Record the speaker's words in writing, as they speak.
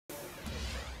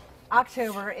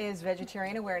October is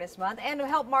Vegetarian Awareness Month, and to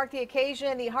help mark the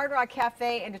occasion, the Hard Rock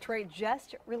Cafe in Detroit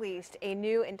just released a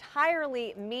new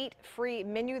entirely meat-free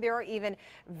menu. There are even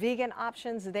vegan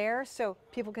options there, so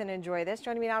people can enjoy this.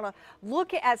 Joining me now to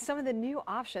look at some of the new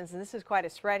options, and this is quite a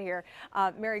spread here,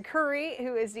 Mary Curry,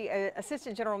 who is the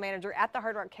Assistant General Manager at the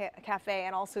Hard Rock Cafe,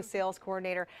 and also Sales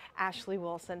Coordinator Ashley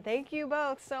Wilson. Thank you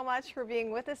both so much for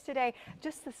being with us today.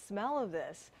 Just the smell of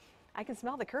this. I can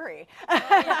smell the curry.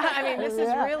 I mean, this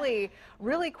is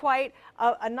really quite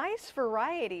a nice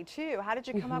variety, too. How did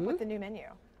you come up with the new menu?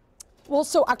 Well,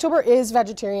 so October is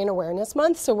Vegetarian Awareness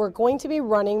Month, so we're going to be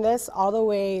running this all the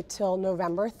way till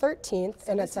November 13th.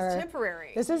 So and this is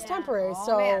temporary. This is temporary,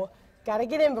 so got to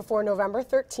get in before November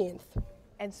 13th.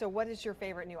 And so what is your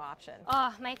favorite new option?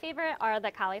 Oh, my favorite are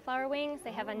the cauliflower wings.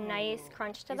 They have a nice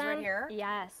crunch to them. Right here?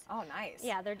 Yes. Oh, nice.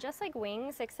 Yeah, they're just like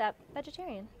wings, except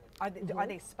vegetarian. Are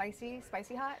they spicy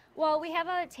hot? Well, we have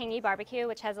a tangy barbecue,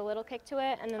 which has a little kick to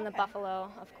it, and then the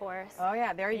buffalo, of course. Oh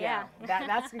yeah, there you go.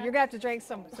 That's you're gonna have to drink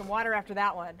some water after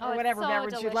that one, or whatever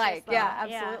beverage you like. Though. Yeah,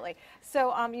 absolutely.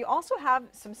 So you also have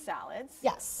some salads.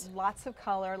 Yes. Lots of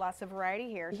color, lots of variety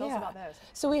here. Tell us about those.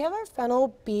 So we have our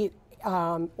fennel beet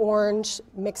orange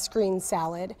mixed green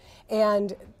salad,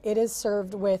 and it is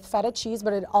served with feta cheese,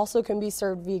 but it also can be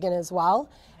served vegan as well,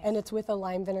 and it's with a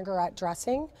lime vinaigrette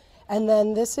dressing. And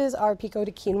then this is our pico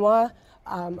de quinoa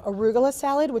arugula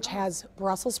salad, which has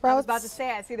Brussels sprouts. I was about to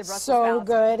say, I see the Brussels sprouts. So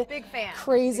good. Big fan.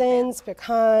 Craisins,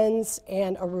 pecans,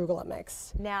 and arugula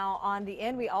mix. Now on the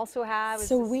end we also have...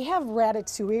 So we have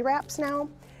ratatouille wraps now.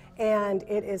 And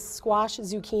it is squash,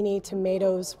 zucchini,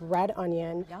 tomatoes, red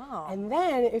onion. Yum. And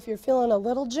then if you're feeling a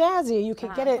little jazzy, you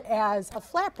can get it as a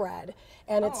flatbread.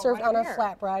 And it's served on a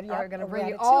flatbread. We're going to bring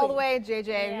you all the way,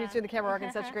 JJ, who's doing the camera work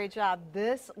and such a great job.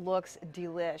 This looks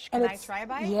delish. Can I try a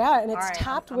bite? Yeah, and it's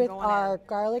topped with our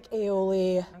garlic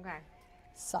aioli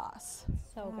sauce.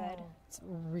 So good. It's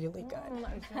really good.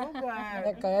 It's so good. Isn't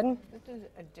it good? This is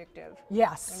addictive.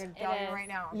 Yes. I'm going to tell you right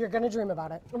now. You're going to dream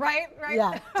about it. Right?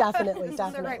 Yeah, definitely,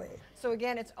 definitely. So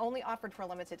again, it's only offered for a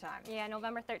limited time. Yeah,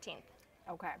 November 13th.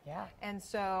 Okay. Yeah. And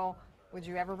so, would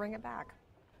you ever bring it back?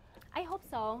 I hope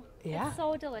so. Yeah. It's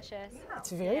so delicious.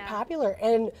 It's very popular.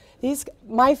 And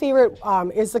my favorite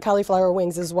is the cauliflower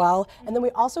wings as well. And then we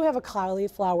also have a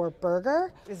cauliflower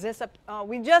burger. Is this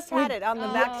we just had it on the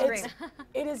back screen.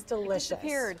 It is delicious. It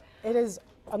disappeared. It is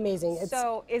amazing.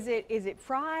 So is it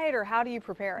fried, or how do you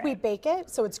prepare it? We bake it,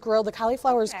 so it's grilled. The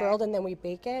cauliflower is grilled, and then we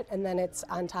bake it, and then it's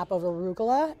on top of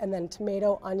arugula, and then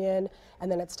tomato, onion,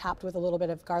 and then it's topped with a little bit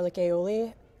of garlic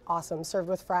aioli. Awesome, served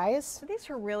with fries. So these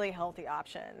are really healthy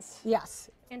options. Yes.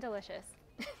 And delicious.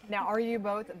 Now, are you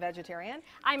both vegetarian?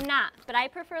 I'm not, but I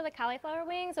prefer the cauliflower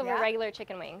wings over regular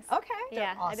chicken wings. Okay.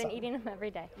 Yeah, I've been eating them every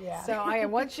day. Yeah. So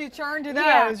once you turn to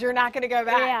those, you're not going to go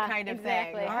back, kind of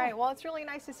thing. All right. Well, it's really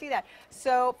nice to see that.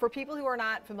 So for people who are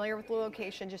not familiar with the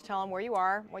location, just tell them where you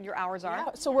are, what your hours are.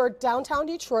 Yeah. So we're downtown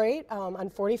Detroit on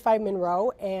 45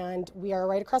 Monroe, and we are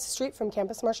right across the street from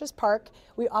Campus Martius Park.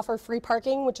 We offer free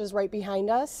parking, which is right behind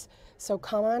us. So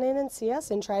come on in and see us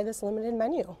and try this limited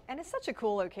menu. And it's such a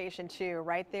cool location too,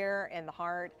 right there in the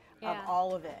heart of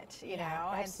all of it, you know.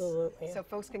 Absolutely. And so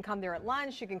folks can come there at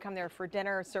lunch, you can come there for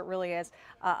dinner, so it really is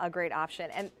a great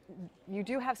option. And you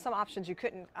do have some options you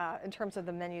couldn't, in terms of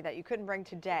the menu that you couldn't bring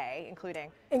today,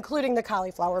 including the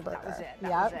cauliflower burger. That was it. That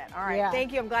was it. All right.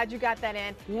 Thank you. I'm glad you got that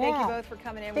in. Thank you both for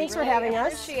coming in. Thanks we really for having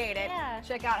us. Appreciate it.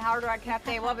 Check out Hard Rock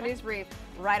Cafe. We'll have a news brief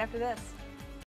right after this.